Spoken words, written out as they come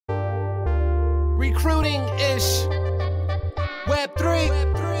Recruiting-ish.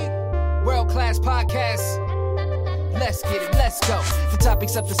 Web3. World-class podcast. Let's get it, let's go. The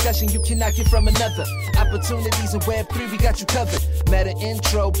topics of discussion you cannot get from another. Opportunities in Web3, we got you covered. Meta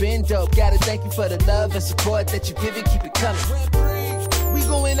intro, been dope. Gotta thank you for the love and support that you give it. Keep it coming. We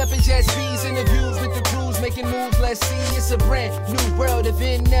going up in jet speeds, interviews with the crews, making moves. Let's see, it's a brand new world of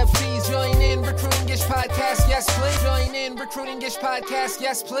NFTs. Join in Recruiting-ish podcast, yes please. Join in Recruiting-ish podcast,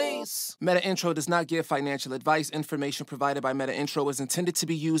 yes please. Meta intro does not give financial advice. Information provided by Meta intro is intended to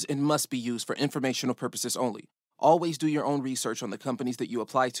be used and must be used for informational purposes only. Always do your own research on the companies that you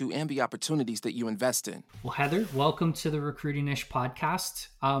apply to and the opportunities that you invest in. Well, Heather, welcome to the Recruiting-ish podcast.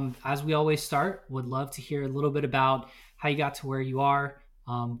 As we always start, would love to hear a little bit about how you got to where you are,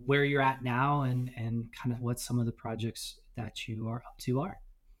 where you're at now, and kind of what some of the projects that you are up to are.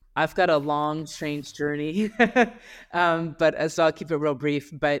 I've got a long, strange journey, but so I'll keep it real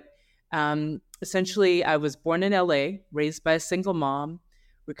brief. But essentially, I was born in LA, raised by a single mom,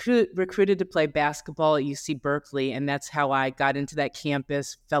 recruited to play basketball at UC Berkeley, and that's how I got into that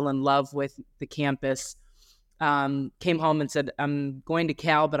campus, fell in love with the campus, came home and said, I'm going to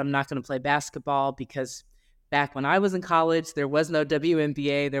Cal, but I'm not going to play basketball because back when I was in college, there was no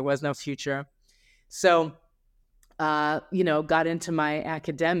WNBA, there was no future. So, got into my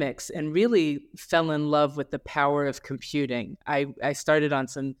academics and really fell in love with the power of computing. I started on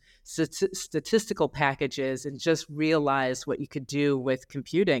some statistical packages and just realized what you could do with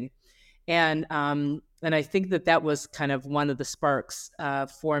computing. And I think that was kind of one of the sparks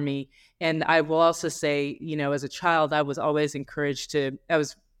for me. And I will also say, as a child, I was always encouraged I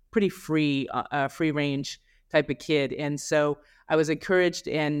was pretty free range type of kid. And so I was encouraged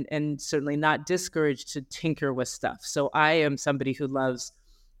and certainly not discouraged to tinker with stuff. So I am somebody who loves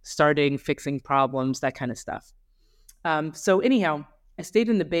starting, fixing problems, that kind of stuff. So anyhow, I stayed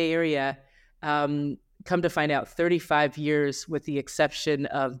in the Bay Area, come to find out 35 years with the exception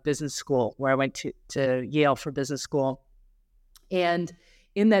of business school, where I went to Yale for business school. And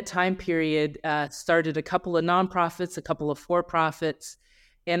in that time period, started a couple of nonprofits, a couple of for-profits.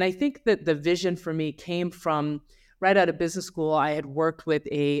 And I think that the vision for me came from right out of business school. I had worked with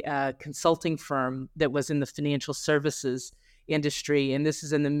a consulting firm that was in the financial services industry. And this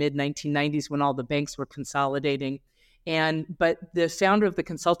is in the mid-1990s when all the banks were consolidating. But the founder of the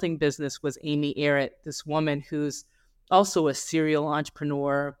consulting business was Amy Errett, this woman who's also a serial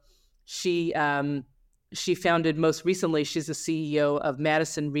entrepreneur. She founded, most recently, she's the CEO of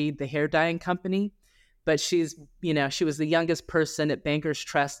Madison Reed, the hair dyeing company. But she was the youngest person at Bankers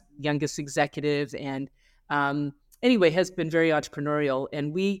Trust, youngest executive, and anyway, has been very entrepreneurial.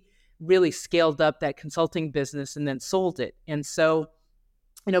 And we really scaled up that consulting business and then sold it. And so,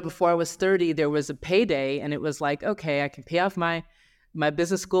 before I was 30, there was a payday, and it was like, okay, I can pay off my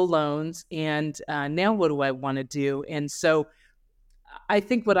business school loans, and now what do I want to do? And so I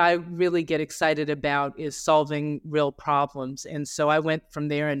think what I really get excited about is solving real problems. And so I went from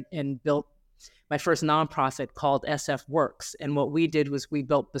there and built my first nonprofit called SF Works. And what we did was we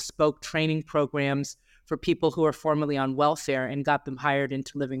built bespoke training programs for people who are formerly on welfare and got them hired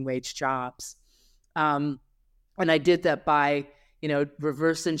into living wage jobs. And I did that by,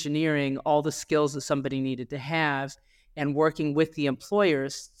 reverse engineering all the skills that somebody needed to have and working with the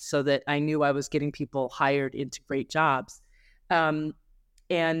employers so that I knew I was getting people hired into great jobs. But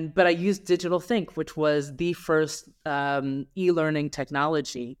I used Digital Think, which was the first e-learning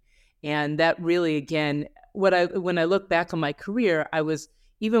technology. And that really, again, when I look back on my career,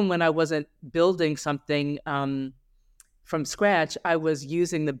 even when I wasn't building something from scratch, I was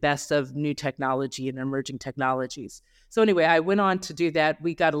using the best of new technology and emerging technologies. So anyway, I went on to do that.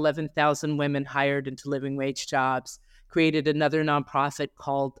 We got 11,000 women hired into living wage jobs, created another nonprofit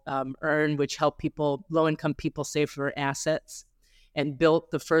called Earn, which helped low-income people save for assets, and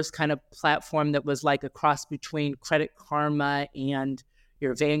built the first kind of platform that was like a cross between Credit Karma and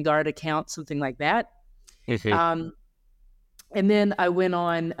your Vanguard account, something like that. Mm-hmm. And then I went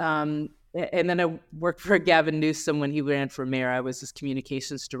on, and then I worked for Gavin Newsom when he ran for mayor. I was his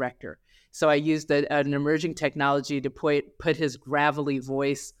communications director. So I used an emerging technology to put his gravelly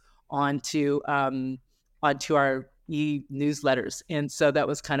voice onto our e-newsletters. And so that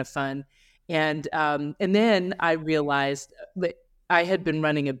was kind of fun. And then I realized that I had been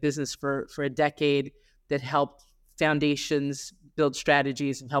running a business for a decade that helped foundations build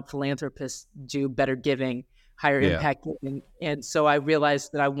strategies and help philanthropists do better giving, higher impact giving. And so I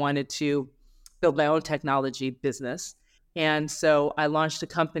realized that I wanted to build my own technology business. And so I launched a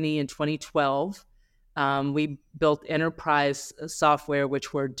company in 2012. We built enterprise software,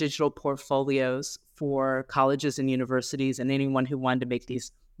 which were digital portfolios for colleges and universities and anyone who wanted to make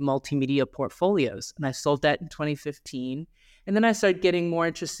these multimedia portfolios. And I sold that in 2015. And then I started getting more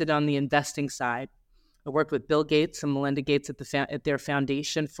interested on the investing side. I worked with Bill Gates and Melinda Gates at their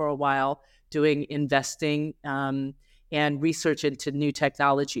foundation for a while, doing investing and research into new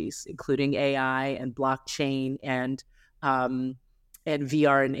technologies, including AI and blockchain and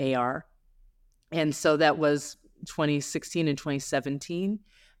VR and AR. And so that was 2016 and 2017.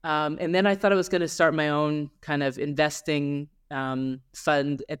 And then I thought I was going to start my own kind of investing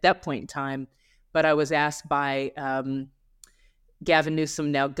fund at that point in time. But I was asked by Gavin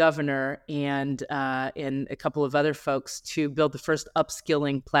Newsom, now governor, and a couple of other folks to build the first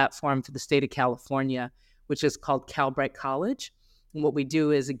upskilling platform for the state of California, which is called Pathbrite College. And what we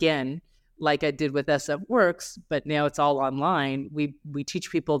do is, again, like I did with SF Works, but now it's all online. We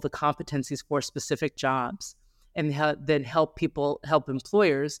teach people the competencies for specific jobs, and then help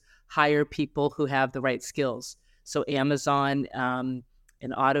employers hire people who have the right skills. So Amazon,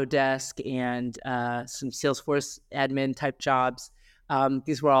 and Autodesk, and some Salesforce admin type jobs.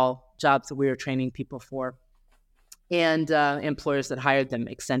 These were all jobs that we were training people for, and employers that hired them.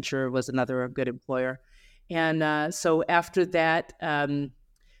 Accenture was another good employer. And so after that,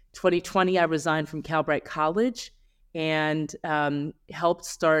 2020, I resigned from Pathbrite College and helped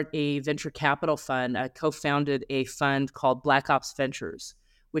start a venture capital fund. I co-founded a fund called Black Ops Ventures,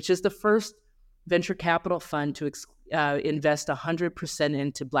 which is the first venture capital fund to invest 100%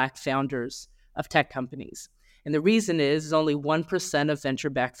 into Black founders of tech companies. And the reason is only 1% of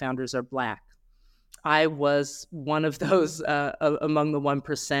venture-backed founders are Black. I was one of those among the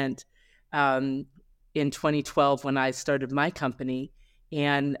 1% in 2012 when I started my company.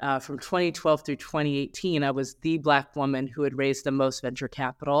 And from 2012 through 2018, I was the Black woman who had raised the most venture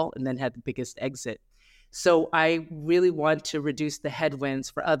capital and then had the biggest exit. So I really want to reduce the headwinds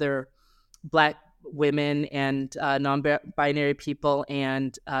for other Black women and non-binary people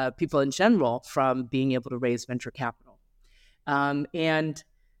and people in general from being able to raise venture capital. And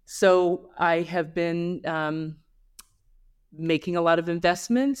so I have been making a lot of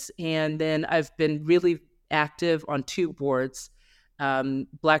investments, and then I've been really active on two boards,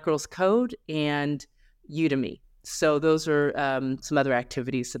 Black Girls Code and Udemy. So those are some other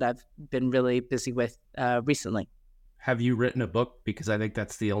activities that I've been really busy with recently. Have you written a book? Because I think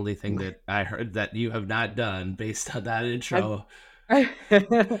that's the only thing that I heard that you have not done based on that intro.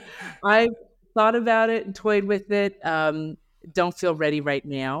 I thought about it and toyed with it. Don't feel ready right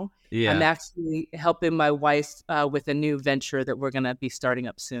now. Yeah. I'm actually helping my wife with a new venture that we're going to be starting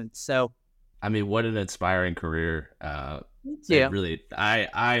up soon. So, I mean, what an inspiring career. Yeah. Really,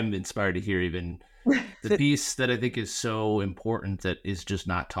 I'm inspired to hear even the piece that I think is so important that is just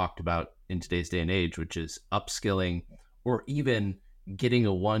not talked about in today's day and age, which is upskilling or even getting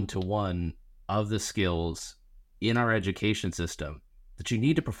a one-to-one of the skills in our education system that you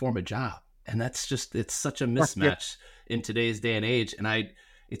need to perform a job. And that's just, it's such a mismatch in today's day and age. And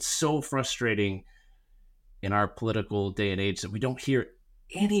it's so frustrating in our political day and age that we don't hear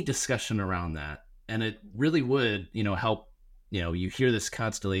any discussion around that. And it really would, help, you hear this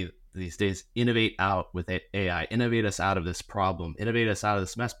constantly these days, innovate out with AI, innovate us out of this problem, innovate us out of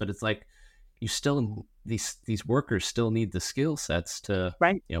this mess. But it's like, you still, these workers still need the skill sets to,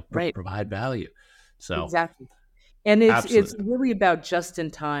 provide value. So exactly. And it's really about just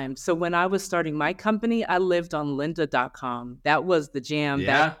in time. So when I was starting my company, I lived on lynda.com. That was the jam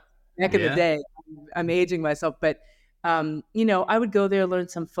back in the day. I'm aging myself, but I would go there, learn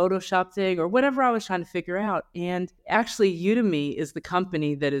some Photoshop thing or whatever I was trying to figure out. And actually Udemy is the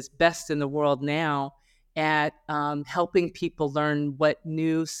company that is best in the world now at helping people learn what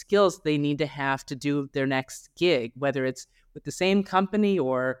new skills they need to have to do their next gig, whether it's with the same company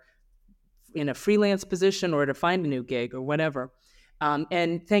or in a freelance position or to find a new gig or whatever.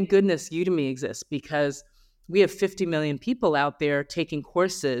 And thank goodness Udemy exists, because we have 50 million people out there taking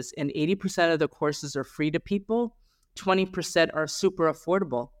courses, and 80% of the courses are free to people. 20% are super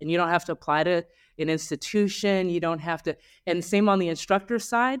affordable, and you don't have to apply to an institution. You don't have to, and same on the instructor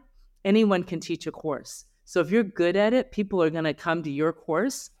side, anyone can teach a course. So if you're good at it, people are going to come to your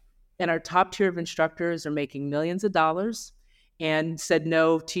course, and our top tier of instructors are making millions of dollars and said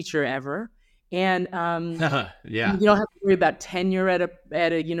no teacher ever. And you don't have to worry about tenure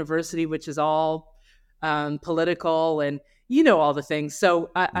at a university, which is all political and all the things.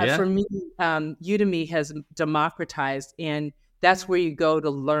 So for me, Udemy has democratized, and that's where you go to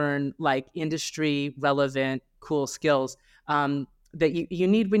learn like industry relevant, cool skills that you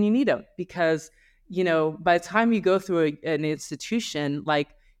need when you need them. Because by the time you go through an institution, like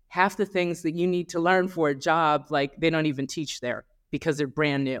half the things that you need to learn for a job, like they don't even teach there because they're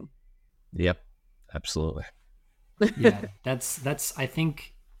brand new. Yep, absolutely. Yeah, that's I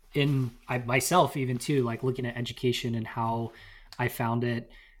think myself even too, like looking at education and how I found it.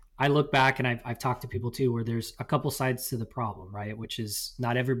 I look back and I've talked to people too, where there's a couple sides to the problem, right? Which is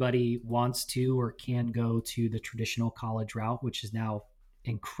not everybody wants to or can go to the traditional college route, which is now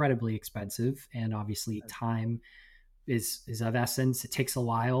incredibly expensive. And obviously time is of essence. It takes a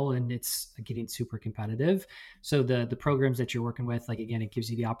while and it's getting super competitive. So the programs that you're working with, like, again, it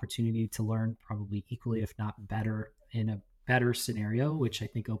gives you the opportunity to learn probably equally, if not better, in a better scenario, which I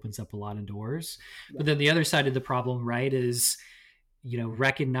think opens up a lot of doors. Yeah. But then the other side of the problem, right, is,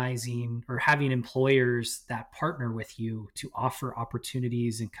 recognizing or having employers that partner with you to offer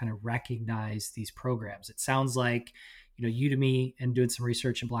opportunities and kind of recognize these programs. It sounds like, Udemy and doing some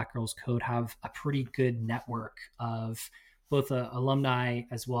research in Black Girls Code have a pretty good network of both alumni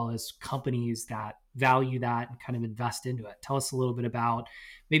as well as companies that value that and kind of invest into it. Tell us a little bit about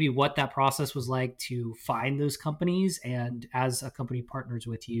maybe what that process was like to find those companies, and as a company partners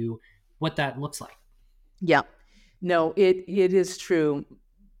with you, what that looks like. Yeah, no, it is true.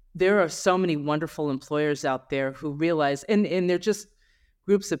 There are so many wonderful employers out there who realize, and they're just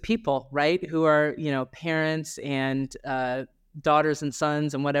groups of people, right, who are, parents and daughters and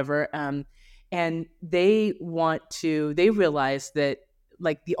sons and whatever. And they realize that,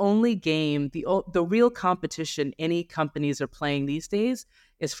 like, the only game, the real competition any companies are playing these days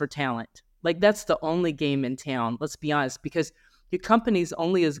is for talent. Like, that's the only game in town, let's be honest, because your company's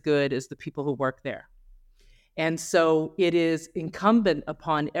only as good as the people who work there. And so it is incumbent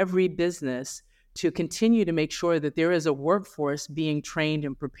upon every business to continue to make sure that there is a workforce being trained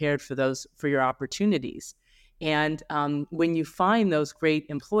and prepared for your opportunities. And when you find those great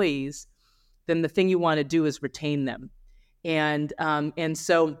employees, then the thing you want to do is retain them. And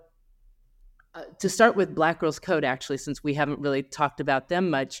so to start with Black Girls Code, actually, since we haven't really talked about them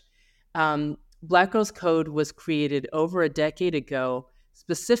much, Black Girls Code was created over a decade ago,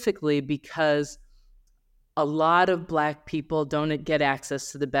 specifically because a lot of Black people don't get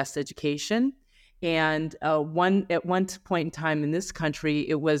access to the best education. And at one point in time in this country,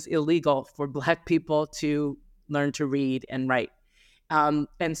 it was illegal for Black people to learn to read and write.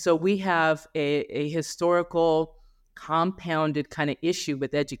 And so we have a historical, compounded kind of issue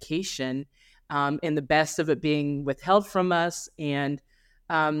with education, and the best of it being withheld from us. And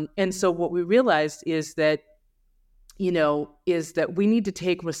so what we realized is that we need to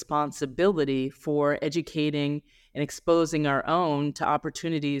take responsibility for educating and exposing our own to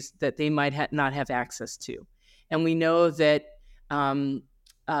opportunities that they might not have access to. And we know that,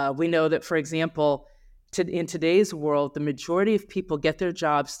 for example, in today's world, the majority of people get their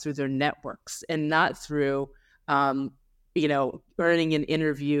jobs through their networks and not through, earning an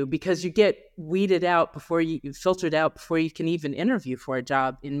interview, because you get filtered out before you can even interview for a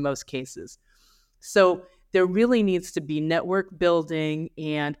job in most cases. So there really needs to be network building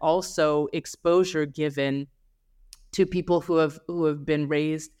and also exposure given to people who have been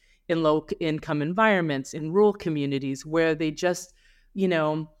raised in low income environments, in rural communities where they just,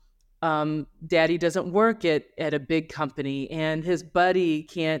 daddy doesn't work at a big company and his buddy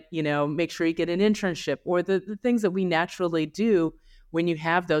can't, make sure you get an internship, or the things that we naturally do when you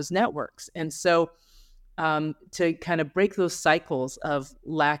have those networks. And so to kind of break those cycles of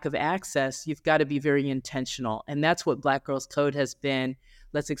lack of access, you've got to be very intentional. And that's what Black Girls Code has been.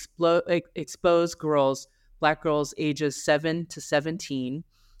 Let's expose Black girls ages 7 to 17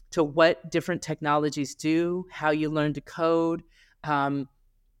 to what different technologies do, how you learn to code,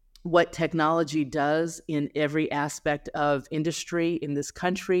 what technology does in every aspect of industry in this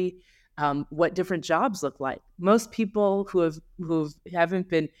country, what different jobs look like. Most people who haven't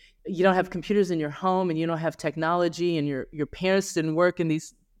been, you don't have computers in your home and you don't have technology, and your parents didn't work in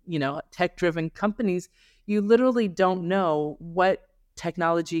these, tech-driven companies, you literally don't know what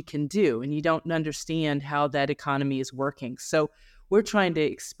technology can do, and you don't understand how that economy is working. So we're trying to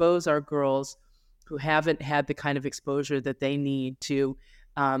expose our girls who haven't had the kind of exposure that they need to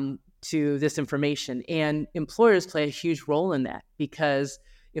this information. And employers play a huge role in that, because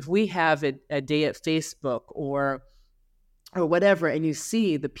if we have a day at Facebook or whatever, and you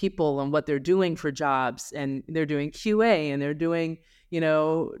see the people and what they're doing for jobs, and they're doing QA, and they're doing,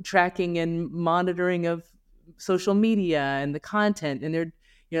 tracking and monitoring of social media and the content, and they're,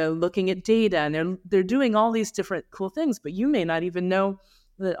 looking at data, and they're doing all these different cool things, but you may not even know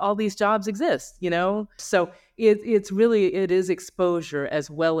that all these jobs exist, So it is exposure as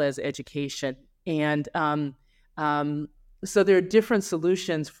well as education. And so there are different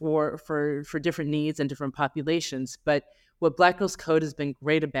solutions for different needs and different populations. But what Black Girls Code has been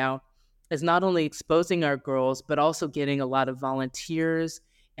great about is not only exposing our girls, but also getting a lot of volunteers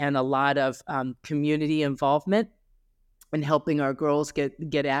and a lot of community involvement. and helping our girls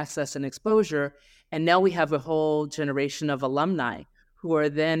get access and exposure. And now we have a whole generation of alumni who are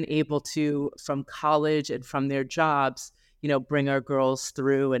then able to, from college and from their jobs, bring our girls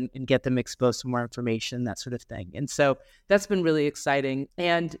through and get them exposed to more information, that sort of thing. And so that's been really exciting.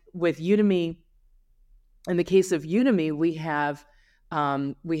 And with Udemy, in the case of Udemy, we have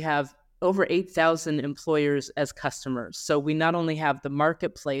over 8,000 employers as customers. So we not only have the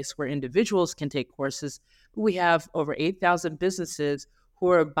marketplace where individuals can take courses, but we have over 8,000 businesses who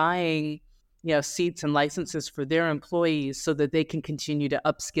are buying, seats and licenses for their employees so that they can continue to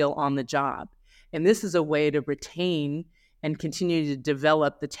upskill on the job. And this is a way to retain and continue to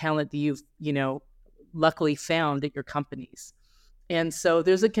develop the talent that you've, luckily found at your companies. And so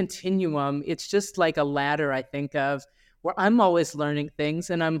there's a continuum. It's just like a ladder, I think, of where I'm always learning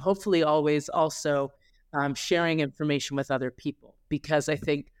things, and I'm hopefully always also sharing information with other people, because I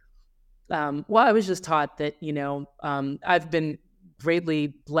think, I was just taught that, I've been greatly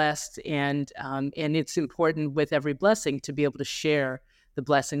blessed, and it's important with every blessing to be able to share the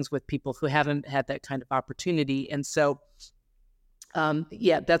blessings with people who haven't had that kind of opportunity. And so,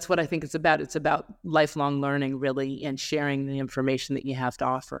 that's what I think it's about. It's about lifelong learning, really, and sharing the information that you have to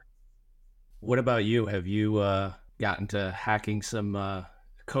offer. What about you? Have you gotten to hacking some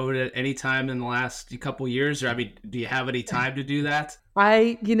code at any time in the last couple of years? Or, I mean, do you have any time to do that?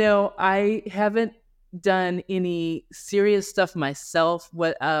 I haven't done any serious stuff myself.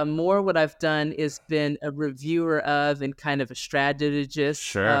 What I've done is been a reviewer of and kind of a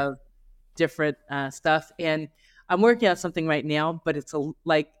strategist of different stuff. And I'm working on something right now, but it's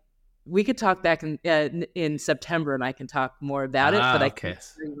we could talk back in September, and I can talk more about it. But okay.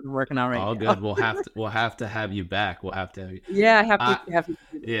 I'm working on right now. All good. We'll have to have you back. We'll have to have you. Yeah, I have to.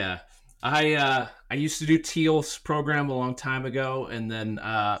 Yeah, I used to do Teal's program a long time ago, and then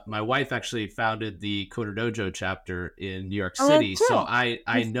my wife actually founded the Coder Dojo chapter in New York City. Cool. So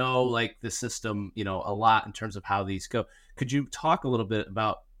I know like the system, a lot in terms of how these go. Could you talk a little bit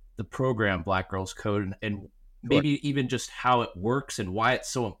about the program Black Girls Code and maybe even just how it works and why it's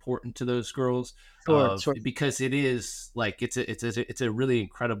so important to those girls? Sure. Because it is like it's a really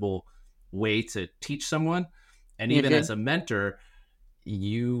incredible way to teach someone, and even as a mentor,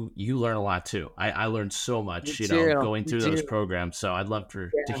 you learn a lot too. I learned so much, going through those programs. So I'd love to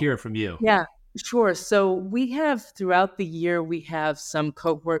hear from you. Yeah, sure. So we have throughout the year, we have some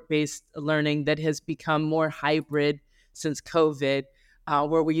cohort-based learning that has become more hybrid since COVID.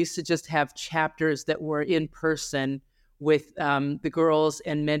 Where we used to just have chapters that were in person with the girls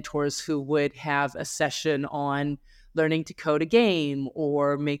and mentors who would have a session on learning to code a game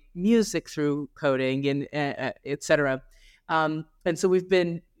or make music through coding and et cetera. And so we've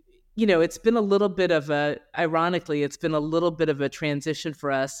been, it's been a little bit of ironically, it's been a little bit of a transition for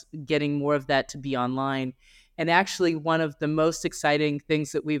us getting more of that to be online. And actually, one of the most exciting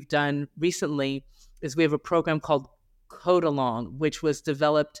things that we've done recently is we have a program called Code Along, which was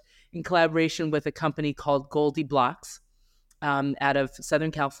developed in collaboration with a company called Goldie Blocks out of Southern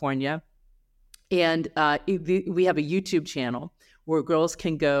California. And we have a YouTube channel where girls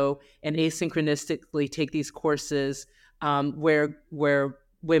can go and asynchronistically take these courses where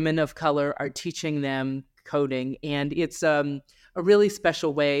women of color are teaching them coding. And it's a really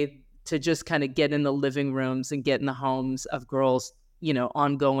special way to just kind of get in the living rooms and get in the homes of girls,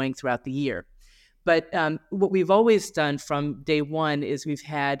 ongoing throughout the year. But what we've always done from day one is we've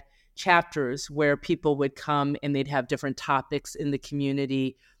had chapters where people would come and they'd have different topics in the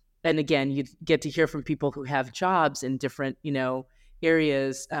community. And again, you'd get to hear from people who have jobs in different,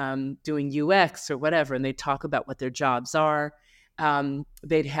 areas doing UX or whatever, and they talk about what their jobs are.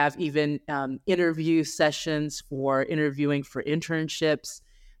 They'd have even interview sessions for interviewing for internships.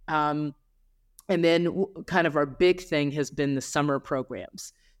 And then kind of our big thing has been the summer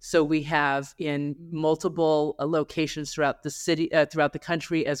programs. So we have in multiple locations throughout the city, throughout the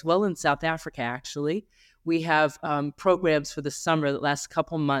country, as well in South Africa, actually. We have programs for the summer that last a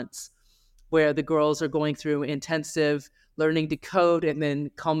couple months where the girls are going through intensive learning to code and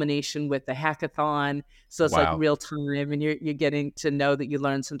then culmination with the hackathon. So it's like real time, and you're getting to know that you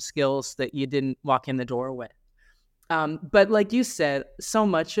learned some skills that you didn't walk in the door with. But like you said, so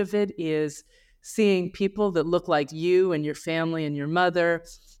much of it is seeing people that look like you and your family and your mother,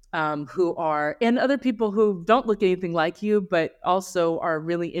 who are, and other people who don't look anything like you, but also are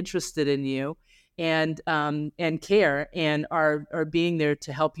really interested in you and care and are being there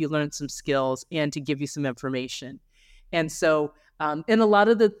to help you learn some skills and to give you some information. And so, and a lot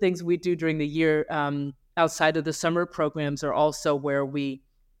of the things we do during the year outside of the summer programs are also where we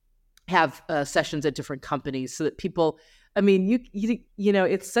have sessions at different companies so that people, I mean,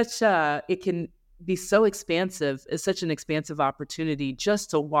 it's such it can be so expansive. It's such an expansive opportunity just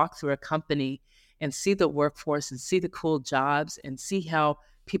to walk through a company and see the workforce and see the cool jobs and see how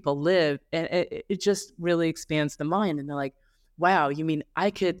people live. And it just really expands the mind. And they're like, wow, you mean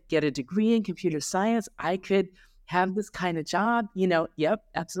I could get a degree in computer science? I could have this kind of job? Yep,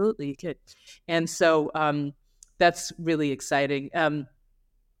 absolutely, you could. And so that's really exciting.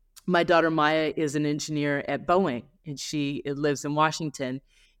 My daughter Maya is an engineer at Boeing, and she lives in Washington.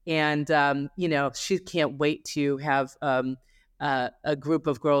 And, she can't wait to have a group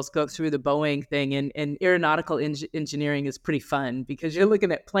of girls go through the Boeing thing. And aeronautical engineering is pretty fun because you're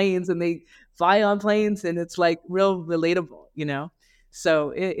looking at planes and they fly on planes, and it's like real relatable,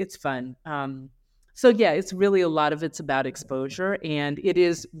 So it's fun. So yeah, it's really a lot of it's about exposure, and it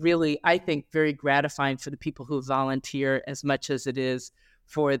is really, I think, very gratifying for the people who volunteer as much as it is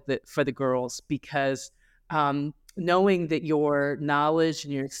for the girls, because knowing that your knowledge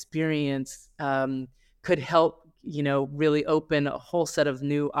and your experience could help, really open a whole set of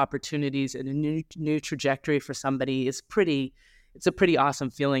new opportunities and a new trajectory for somebody it's a pretty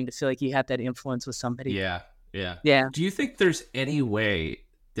awesome feeling to feel like you had that influence with somebody. Yeah. Yeah. Do you think there's any way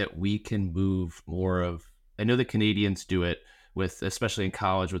that we can move more of, I know the Canadians do it with, especially in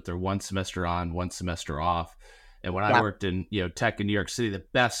college, with their 1 semester on, 1 semester off. And when I worked in, tech in New York City, the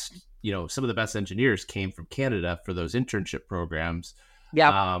best, some of the best engineers came from Canada for those internship programs.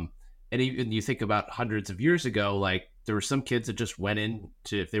 Yeah. And even you think about hundreds of years ago, like there were some kids that just went into,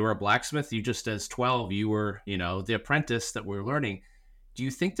 if they were a blacksmith, you just as 12, you were, the apprentice that we're learning. Do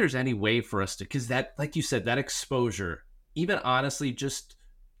you think there's any way for us to, because that, like you said, that exposure, even honestly, just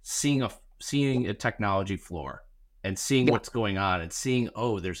seeing a technology floor and seeing what's going on and seeing,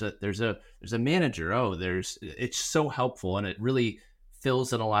 oh, there's a manager. Oh, it's so helpful. And it really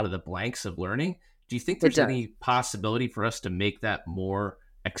fills in a lot of the blanks of learning. Do you think there's any possibility for us to make that more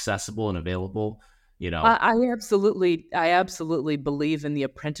accessible and available? I absolutely believe in the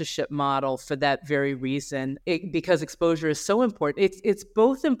apprenticeship model for that very reason, because exposure is so important. It's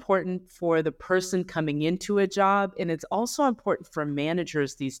both important for the person coming into a job, and it's also important for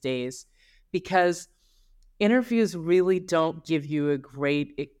managers these days, because interviews really don't give you a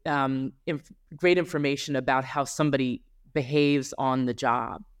great information about how somebody behaves on the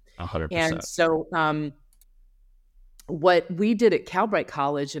job. 100%. And so what we did at Pathbrite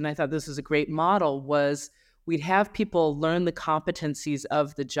College, and I thought this was a great model, was we'd have people learn the competencies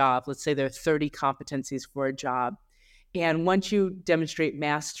of the job. Let's say there are 30 competencies for a job. And once you demonstrate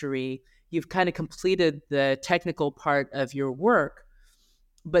mastery, you've kind of completed the technical part of your work.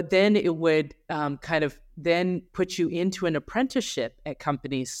 But then it would kind of then put you into an apprenticeship at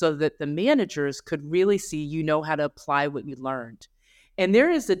companies so that the managers could really see, how to apply what you learned. And there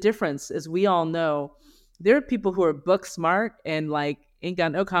is a difference, as we all know. There are people who are book smart and like ain't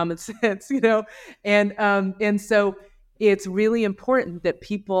got no common sense, and so it's really important that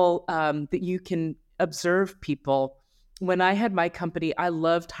people that you can observe people. When I had my company, I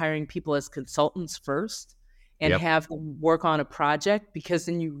loved hiring people as consultants first and have them work on a project, because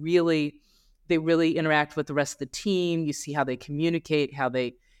then they really interact with the rest of the team. You see how they communicate, how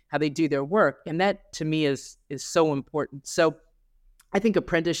they do their work, and that to me is so important. So I think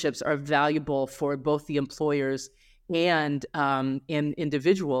apprenticeships are valuable for both the employers and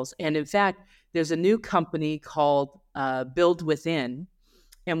individuals. And in fact, there's a new company called Build Within.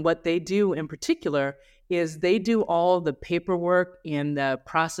 And what they do in particular is they do all the paperwork and the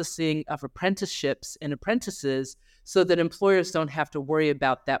processing of apprenticeships and apprentices so that employers don't have to worry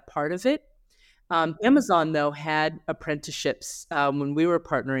about that part of it. Amazon, though, had apprenticeships when we were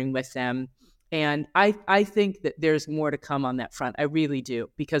partnering with them. And I think that there's more to come on that front. I really do,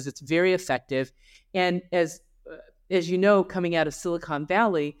 because it's very effective. And as you know, coming out of Silicon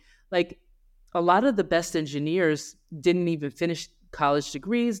Valley, like a lot of the best engineers didn't even finish college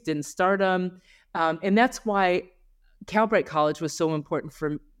degrees, didn't start them. And that's why Pathbrite College was so important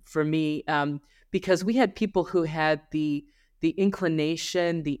for me, because we had people who had the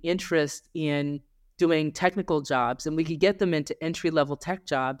inclination, the interest in doing technical jobs, and we could get them into entry-level tech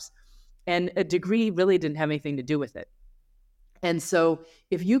jobs. And a degree really didn't have anything to do with it. And so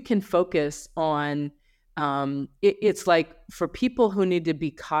if you can focus on, it's like for people who need to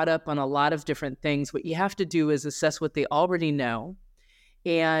be caught up on a lot of different things, what you have to do is assess what they already know.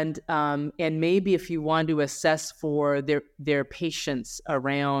 And maybe if you want to assess for their patience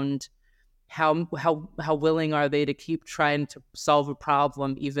around how willing are they to keep trying to solve a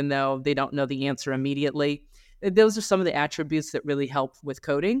problem, even though they don't know the answer immediately. Those are some of the attributes that really help with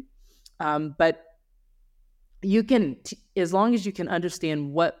coding. But you can, as long as you can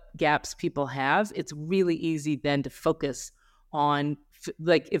understand what gaps people have, it's really easy then to focus on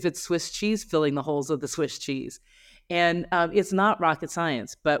like if it's Swiss cheese, filling the holes of the Swiss cheese. And it's not rocket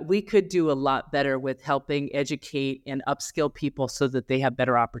science, but we could do a lot better with helping educate and upskill people so that they have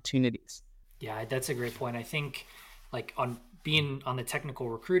better opportunities. Yeah, that's a great point. I think like on being on the technical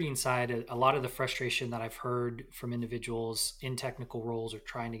recruiting side, a lot of the frustration that I've heard from individuals in technical roles or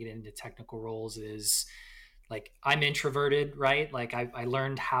trying to get into technical roles is like, I'm introverted, right? Like I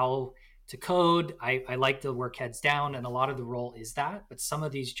learned how to code. I like to work heads down, and a lot of the role is that, but some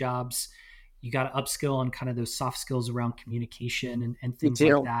of these jobs, you got to upskill on kind of those soft skills around communication and things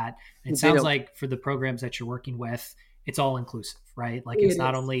like that. And it sounds like for the programs that you're working with, it's all inclusive, right? Like it's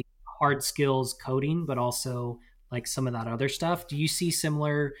not only hard skills coding, but also like some of that other stuff. Do you see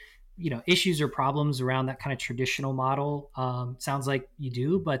similar, issues or problems around that kind of traditional model? Sounds like you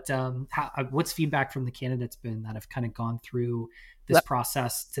do, but what's feedback from the candidates been that have kind of gone through this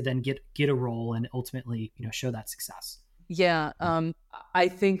process to then get a role and ultimately, show that success? Yeah, I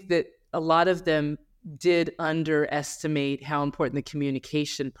think that a lot of them did underestimate how important the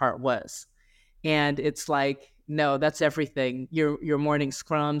communication part was. And it's like, no, that's everything. Your morning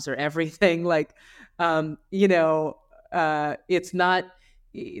scrums are everything. Like, it's not,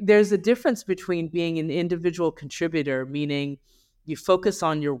 there's a difference between being an individual contributor, meaning you focus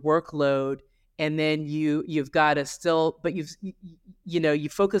on your workload and then you've got to still, but you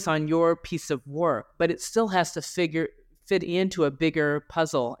focus on your piece of work, but it still has to fit into a bigger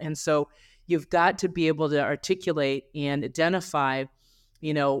puzzle. And so you've got to be able to articulate and identify,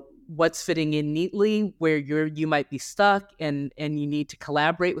 what's fitting in neatly, where you might be stuck, and you need to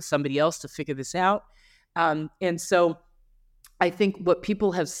collaborate with somebody else to figure this out. And so I think what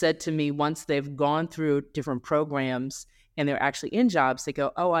people have said to me once they've gone through different programs and they're actually in jobs, they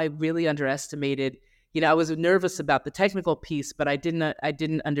go, "Oh, I really underestimated. I was nervous about the technical piece, but I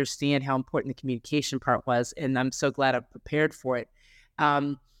didn't understand how important the communication part was, and I'm so glad I'm prepared for it."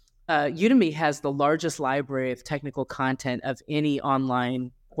 Udemy has the largest library of technical content of any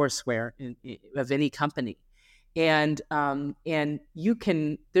online courseware of any company, and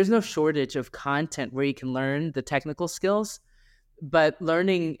there's no shortage of content where you can learn the technical skills. But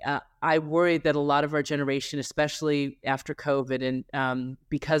learning, I worry that a lot of our generation, especially after COVID and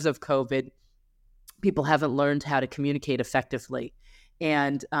because of COVID, people haven't learned how to communicate effectively.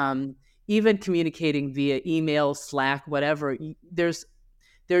 And even communicating via email, Slack, whatever, there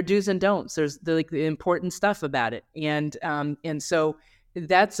are do's and don'ts. There's like the important stuff about it. And so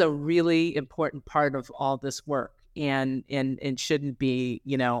that's a really important part of all this work, and shouldn't be,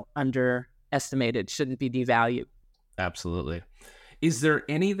 underestimated, shouldn't be devalued. Absolutely. Is there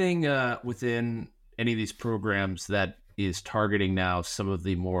anything within any of these programs that is targeting now some of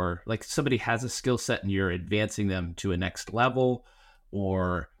the more, like somebody has a skill set and you're advancing them to a next level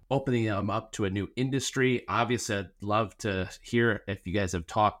or opening them up to a new industry? Obviously, I'd love to hear if you guys have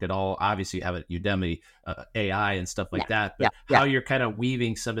talked at all. Obviously, you have at Udemy, AI and stuff like that, but how you're kind of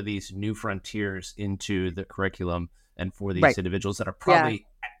weaving some of these new frontiers into the curriculum and for these individuals that are probably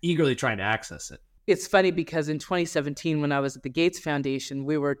eagerly trying to access it. It's funny because in 2017, when I was at the Gates Foundation,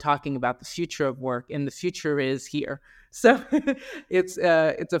 we were talking about the future of work, and the future is here. So it's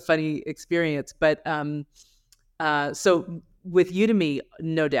a funny experience. But so with Udemy,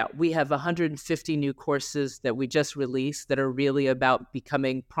 no doubt, we have 150 new courses that we just released that are really about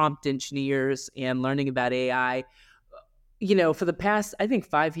becoming prompt engineers and learning about AI. For the past, I think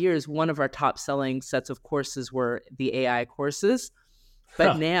 5 years, one of our top selling sets of courses were the AI courses.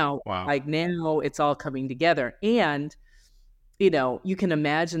 But now it's all coming together. And, you can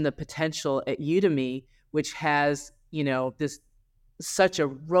imagine the potential at Udemy, which has, this such a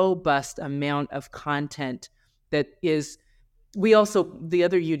robust amount of content that is, the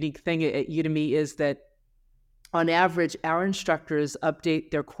other unique thing at Udemy is that on average, our instructors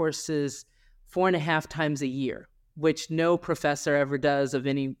update their courses 4.5 times a year, which no professor ever does of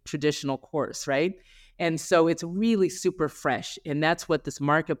any traditional course, right? And so it's really super fresh. And that's what this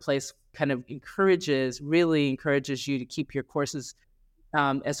marketplace kind of really encourages you to keep your courses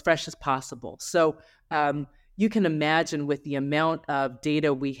as fresh as possible. So you can imagine with the amount of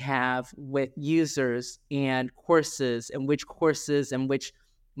data we have with users and courses and which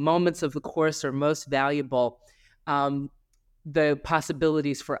moments of the course are most valuable, the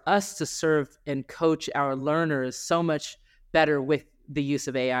possibilities for us to serve and coach our learners so much better with the use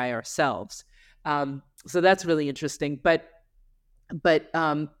of AI ourselves. So that's really interesting, but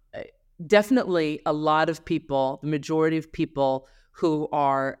definitely a lot of people, the majority of people who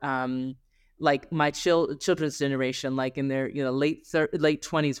are like my children's generation, like in their late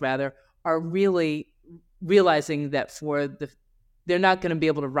 20s rather, are really realizing that they're not going to be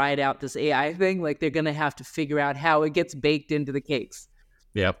able to ride out this AI thing. Like they're going to have to figure out how it gets baked into the cakes.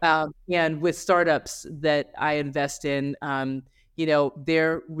 Yep. And with startups that I invest in,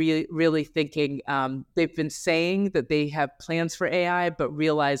 they're really thinking, they've been saying that they have plans for AI, but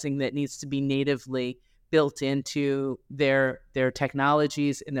realizing that it needs to be natively built into their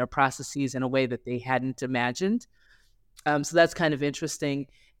technologies and their processes in a way that they hadn't imagined. So that's kind of interesting.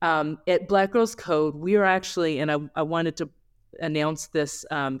 At Black Girls Code, we are actually, and I wanted to announce this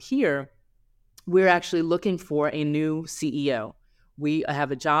here, we're actually looking for a new CEO. We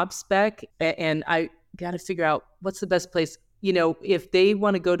have a job spec, and I got to figure out what's the best place. If they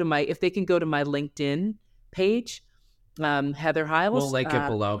want to go to if they can go to my LinkedIn page, Heather Hiles. We'll link it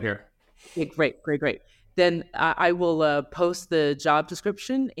below here. Yeah, great. Then I will post the job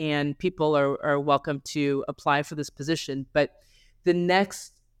description, and people are welcome to apply for this position. But the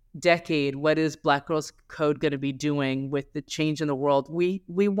next decade, what is Black Girls Code going to be doing with the change in the world?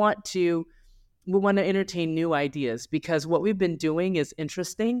 We want to entertain new ideas, because what we've been doing is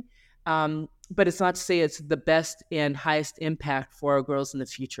interesting, but it's not to say it's the best and highest impact for our girls in the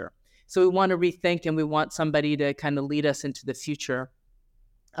future. So we want to rethink, and we want somebody to kind of lead us into the future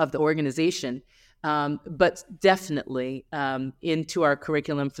of the organization. But definitely into our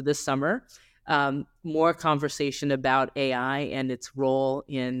curriculum for this summer, more conversation about AI and its role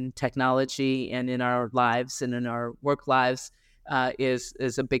in technology and in our lives and in our work lives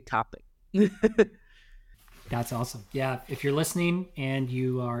is a big topic. That's awesome. Yeah. If you're listening and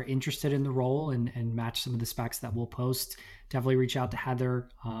you are interested in the role and match some of the specs that we'll post, definitely reach out to Heather.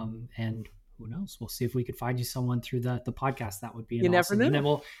 And who knows, we'll see if we could find you someone through the podcast. That would be an awesome. Never know.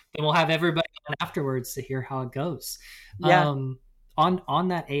 And then we'll have everybody on afterwards to hear how it goes. Yeah. On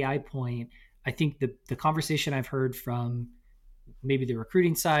that AI point, I think the conversation I've heard from maybe the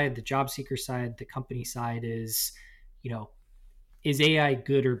recruiting side, the job seeker side, the company side is, is AI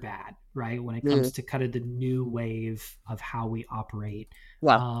good or bad, right? When it comes to kind of the new wave of how we operate.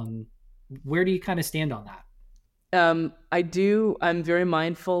 Wow. Where do you kind of stand on that? I'm very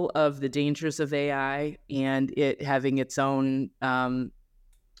mindful of the dangers of AI and it having its own mind.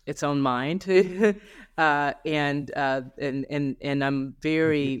 And I'm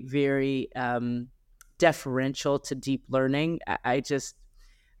very, very deferential to deep learning. I just,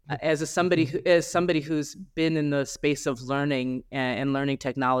 as somebody who's been in the space of learning and learning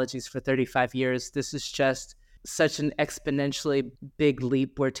technologies for 35 years, this is just such an exponentially big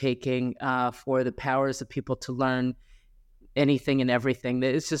leap we're taking for the powers of people to learn anything and everything.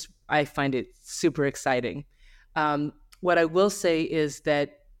 That it's just, I find it super exciting. What I will say is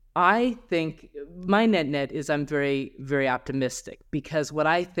that I think my net is I'm very, very optimistic, because what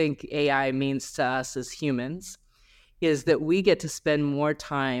I think AI means to us as humans is that we get to spend more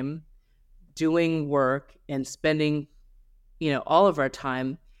time doing work and spending, all of our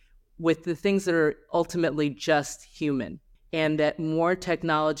time with the things that are ultimately just human, and that more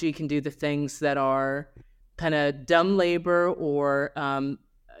technology can do the things that are kind of dumb labor or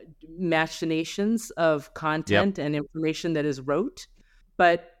machinations of content and information that is rote.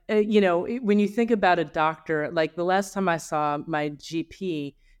 But, when you think about a doctor, like the last time I saw my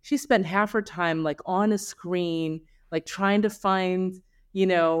GP, she spent half her time like on a screen, like trying to find,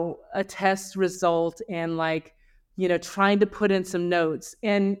 a test result and like, trying to put in some notes.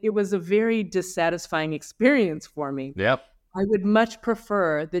 And it was a very dissatisfying experience for me. Yep. I would much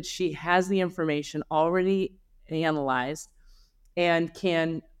prefer that she has the information already analyzed and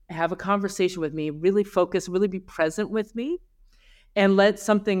can have a conversation with me, really focus, really be present with me, and let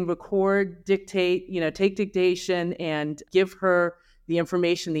something record, dictate, take dictation and give her the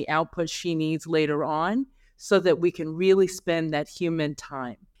information, the output she needs later on, so that we can really spend that human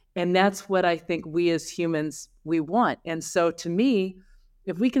time. And that's what I think we as humans, we want. And so to me,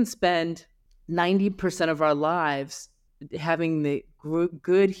 if we can spend 90% of our lives having the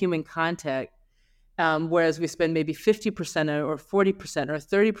good human contact, whereas we spend maybe 50% or 40% or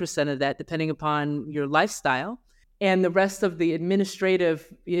 30% of that, depending upon your lifestyle, and the rest of the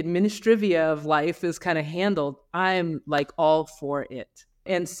administrivia of life is kind of handled, I'm like all for it.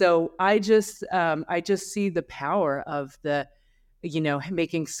 And so I just see the power of the,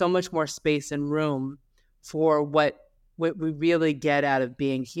 making so much more space and room for what we really get out of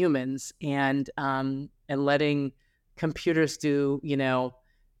being humans, and letting computers do,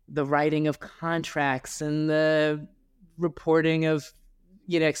 the writing of contracts and the reporting of,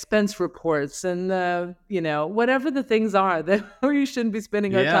 expense reports and the, whatever the things are that we shouldn't be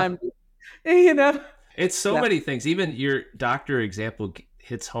spending our time, It's so many things. Even your doctor example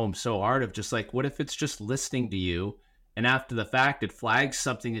hits home so hard of just like, what if it's just listening to you, and after the fact, it flags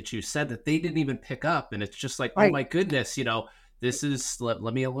something that you said that they didn't even pick up. And it's just like, oh my goodness, this is, let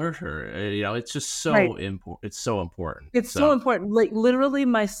me alert her. It's just Right. so important. It's so important. It's so important. Like literally,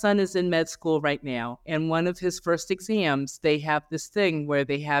 my son is in med school right now, and one of his first exams, they have this thing where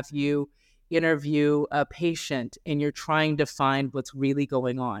they have you interview a patient, and you're trying to find what's really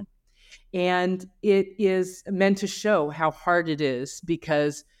going on. And it is meant to show how hard it is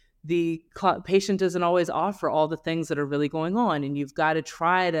because the patient doesn't always offer all the things that are really going on, and you've got to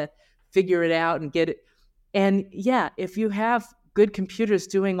try to figure it out and get it. And yeah, if you have good computers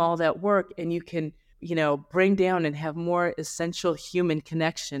doing all that work and you can, bring down and have more essential human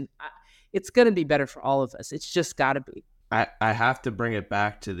connection, it's going to be better for all of us. It's just got to be. I have to bring it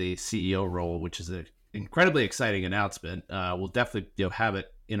back to the CEO role, which is an incredibly exciting announcement. We'll definitely have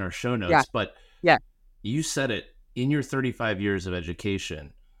it in our show notes. Yeah. But Yeah. you said it, in your 35 years of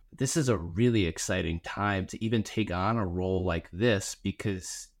education, this is a really exciting time to even take on a role like this,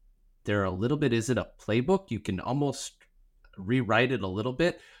 because there a little bit isn't a playbook. You can almost rewrite it a little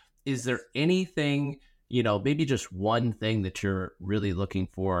bit. Is there anything, maybe just one thing that you're really looking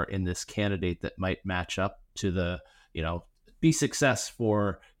for in this candidate that might match up to the, be success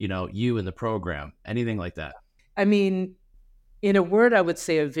for, you and the program, anything like that? I mean, in a word, I would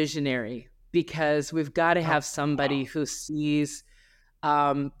say a visionary, because we've got to have somebody who sees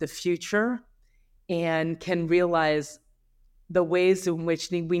the future and can realize the ways in which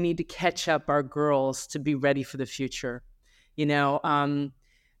we need to catch up our girls to be ready for the future. My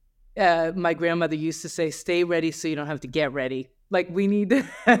grandmother used to say, "Stay ready so you don't have to get ready." Like we need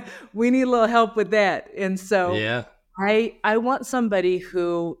we need a little help with that. And so Yeah. I want somebody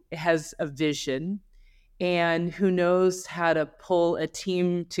who has a vision and who knows how to pull a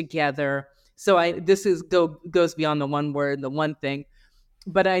team together. So goes beyond the one word, the one thing,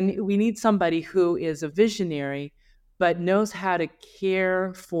 but we need somebody who is a visionary, but knows how to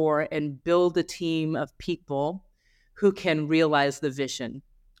care for and build a team of people who can realize the vision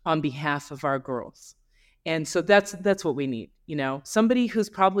on behalf of our girls. And so that's what we need. Somebody who's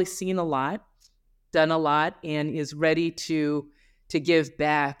probably seen a lot, done a lot, and is ready to give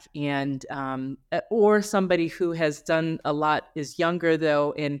back, and or somebody who has done a lot, is younger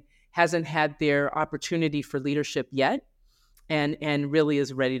though, and hasn't had their opportunity for leadership yet, and really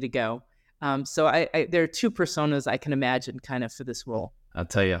is ready to go. So there are two personas I can imagine kind of for this role. I'll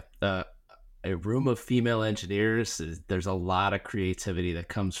tell you, a room of female engineers, there's a lot of creativity that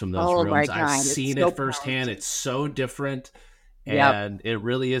comes from those rooms. My God, I've seen it firsthand. It's so different, and it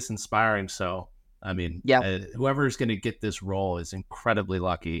really is inspiring. So, I mean, whoever's going to get this role is incredibly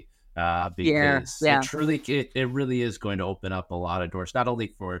lucky, because it really is going to open up a lot of doors, not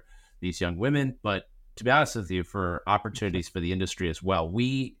only for these young women, but to be honest with you, for opportunities for the industry as well.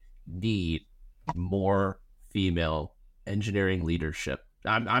 We need more female engineering leadership.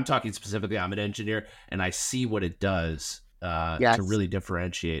 I'm talking specifically, I'm an engineer, and I see what it does to really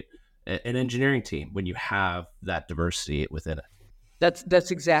differentiate an engineering team when you have that diversity within it. That's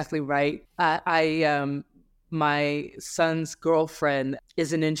exactly right. My son's girlfriend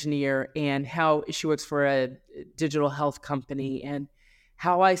is an engineer, and how she works for a digital health company, and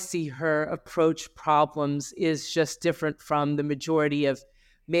how I see her approach problems is just different from the majority of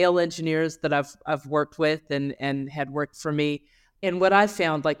male engineers that I've worked with and had worked for me. And what I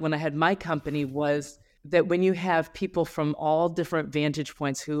found, like when I had my company, was that when you have people from all different vantage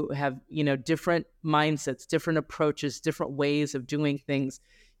points who have, different mindsets, different approaches, different ways of doing things,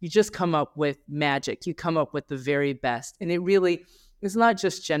 you just come up with magic. You come up with the very best. And it really is not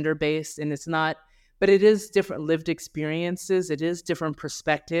just gender-based, and it's not, but it is different lived experiences. It is different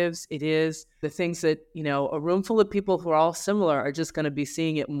perspectives. It is the things that, a room full of people who are all similar are just going to be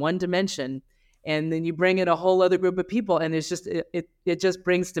seeing it in one dimension. And then you bring in a whole other group of people, and it's just it just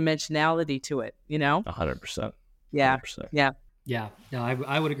brings dimensionality to it, 100%. Yeah. 100%. Yeah. No,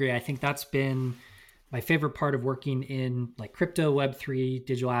 I would agree. I think that's been my favorite part of working in like crypto, Web3,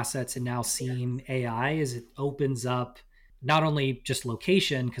 digital assets, and now seeing AI, is it opens up not only just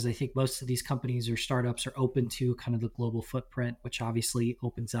location, because I think most of these companies or startups are open to kind of the global footprint, which obviously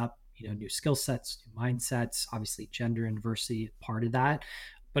opens up, new skill sets, new mindsets, obviously gender and diversity part of that.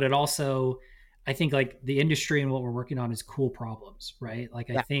 But it also, I think like the industry and what we're working on is cool problems, right?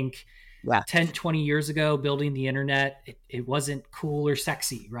 Like I think 10, 20 years ago, building the internet, it wasn't cool or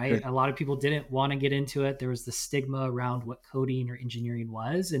sexy, right? A lot of people didn't want to get into it. There was the stigma around what coding or engineering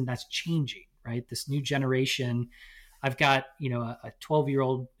was, and that's changing, right? This new generation, I've got, a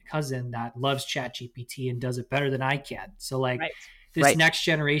 12-year-old cousin that loves ChatGPT and does it better than I can. So like this next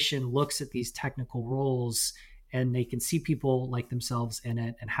generation looks at these technical roles, and they can see people like themselves in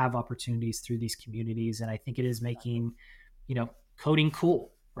it and have opportunities through these communities. And I think it is making, coding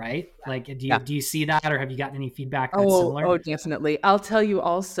cool, right? Like, Yeah. do you see that, or have you gotten any feedback that's Oh, similar? oh, definitely. I'll tell you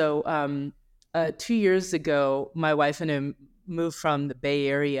also, 2 years ago, my wife and I moved from the Bay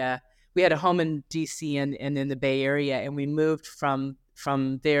Area. We had a home in DC and in the Bay Area, and we moved from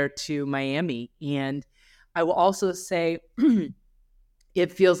there to Miami. And I will also say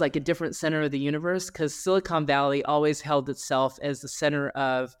it feels like a different center of the universe, because Silicon Valley always held itself as the center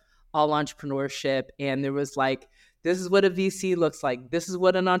of all entrepreneurship. And there was like, this is what a VC looks like. This is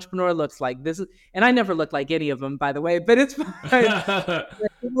what an entrepreneur looks like. This is, and I never looked like any of them, by the way, but it's fine.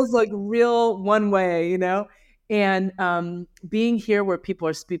 It was like real one way, you know? And being here where people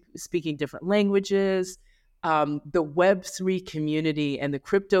are speaking different languages, the Web3 community and the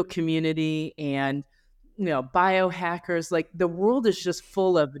crypto community, and biohackers, like the world is just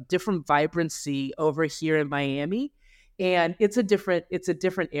full of different vibrancy over here in Miami. And it's a different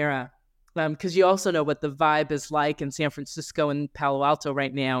era. Because you also know what the vibe is like in San Francisco and Palo Alto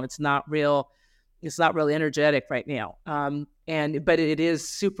right now. It's not really energetic right now. But it is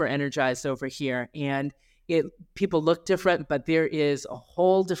super energized over here. And people look different, but there is a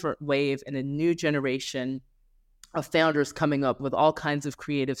whole different wave and a new generation of founders coming up with all kinds of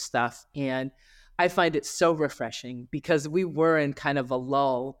creative stuff. And I find it so refreshing, because we were in kind of a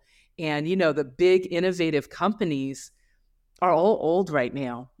lull. And, the big innovative companies are all old right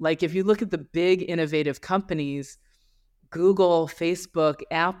now. Like if you look at the big innovative companies, Google, Facebook,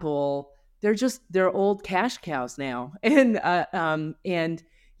 Apple, they're old cash cows now.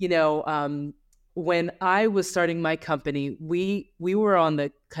 When I was starting my company, we were on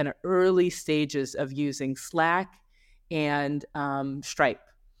the kind of early stages of using Slack and Stripe,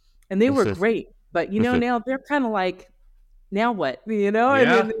 and they were great. But now they're kind of like, now what?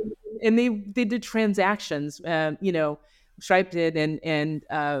 Yeah. And they did transactions. Stripe did, and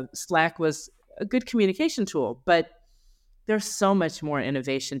Slack was a good communication tool. But there's so much more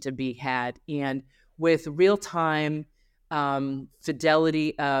innovation to be had, and with real time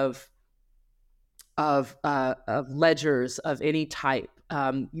fidelity of ledgers of any type.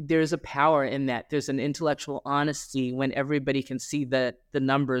 There's a power in that. There's an intellectual honesty when everybody can see the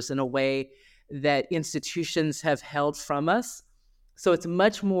numbers in a way that institutions have held from us. So it's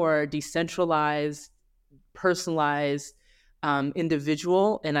much more decentralized, personalized,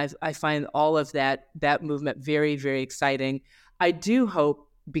 individual. And I find all of that movement very, very exciting. I do hope,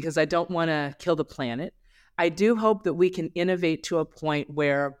 because I don't want to kill the planet, I do hope that we can innovate to a point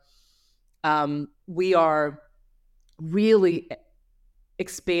where we are really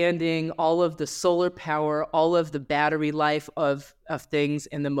expanding all of the solar power, all of the battery life of things,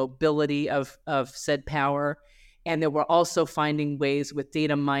 and the mobility of said power. And that we're also finding ways with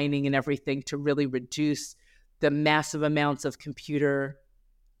data mining and everything to really reduce the massive amounts of computer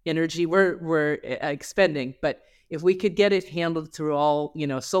energy we're expending. But if we could get it handled through all,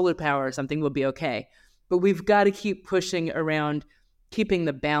 solar power or something, we'll be okay. But we've got to keep pushing around, keeping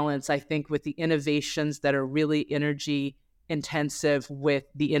the balance, I think, with the innovations that are really energy intensive with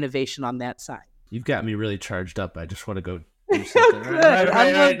the innovation on that side. You've got me really charged up. I just want to go do something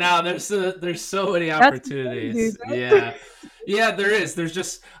right now. There's so many opportunities. Yeah, there is. There's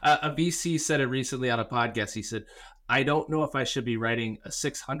just a VC said it recently on a podcast. He said, I don't know if I should be writing a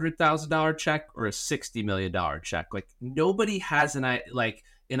 $600,000 check or a $60 million check. Like nobody has an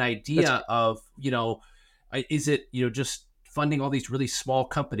idea of, is it, just funding all these really small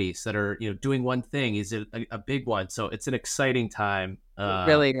companies that are, doing one thing? Is it a big one? So it's an exciting time. It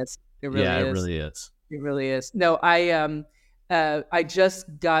really is. It really is. It really is. No, I just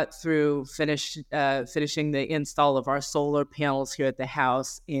got through finishing the install of our solar panels here at the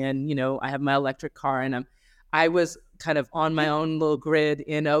house, and I have my electric car, and I was kind of on my own little grid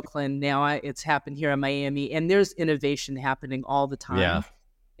in Oakland. Now it's happened here in Miami, and there's innovation happening all the time. Yeah.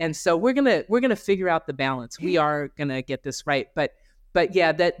 And so we're gonna figure out the balance. We are gonna get this right. But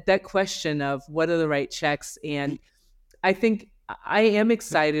yeah, that question of what are the right checks, and I think I am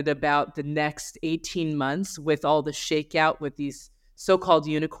excited about the next 18 months with all the shakeout with these so-called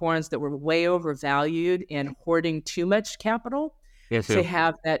unicorns that were way overvalued and hoarding too much capital. To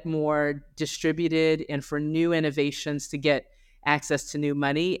have that more distributed, and for new innovations to get access to new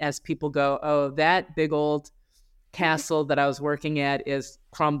money as people go, oh, that big old castle that I was working at is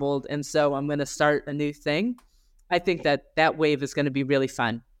crumbled, and so I'm going to start a new thing. I think that wave is going to be really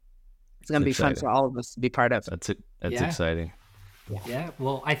fun. It's going to be fun for all of us to be part of. That's exciting. Yeah.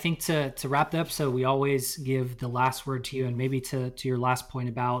 Well, I think to wrap the episode, we always give the last word to you, and maybe to your last point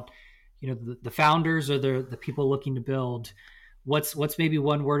about, the founders or the people looking to build. What's maybe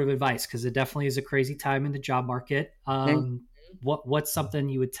one word of advice? Because it definitely is a crazy time in the job market. What's something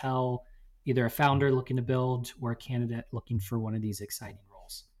you would tell either a founder looking to build or a candidate looking for one of these exciting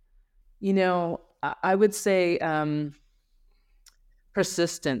roles? I would say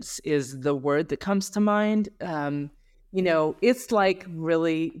persistence is the word that comes to mind. It's like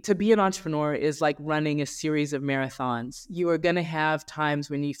really to be an entrepreneur is like running a series of marathons. You are going to have times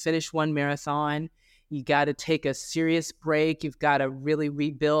when you finish one marathon, you got to take a serious break. You've got to really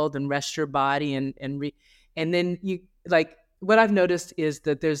rebuild and rest your body and then you like what I've noticed is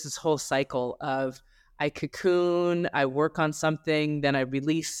that there's this whole cycle of I cocoon, I work on something, then I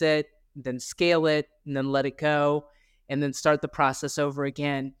release it, then scale it, and then let it go, and then start the process over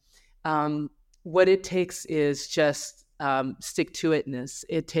again. What it takes is just stick to itness.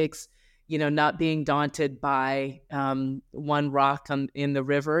 It takes, not being daunted by one rock in the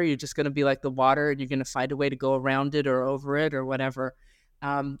river. You're just going to be like the water, and you're going to find a way to go around it or over it or whatever.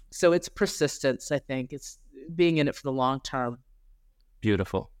 So it's persistence, I think. It's being in it for the long term.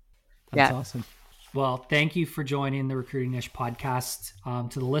 Beautiful. That's awesome. Well, thank you for joining the Recruiting Niche podcast.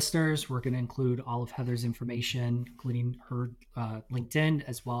 To the listeners, we're going to include all of Heather's information, including her LinkedIn,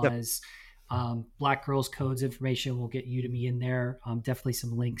 as well as Black Girls Codes information. We'll get Udemy in there. Definitely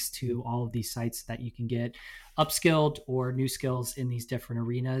some links to all of these sites that you can get upskilled or new skills in these different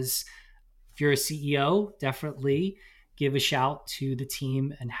arenas. If you're a CEO, definitely give a shout to the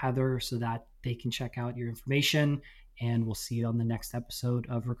team and Heather so that they can check out your information. And we'll see you on the next episode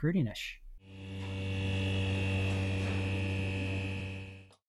of Recruiting Niche.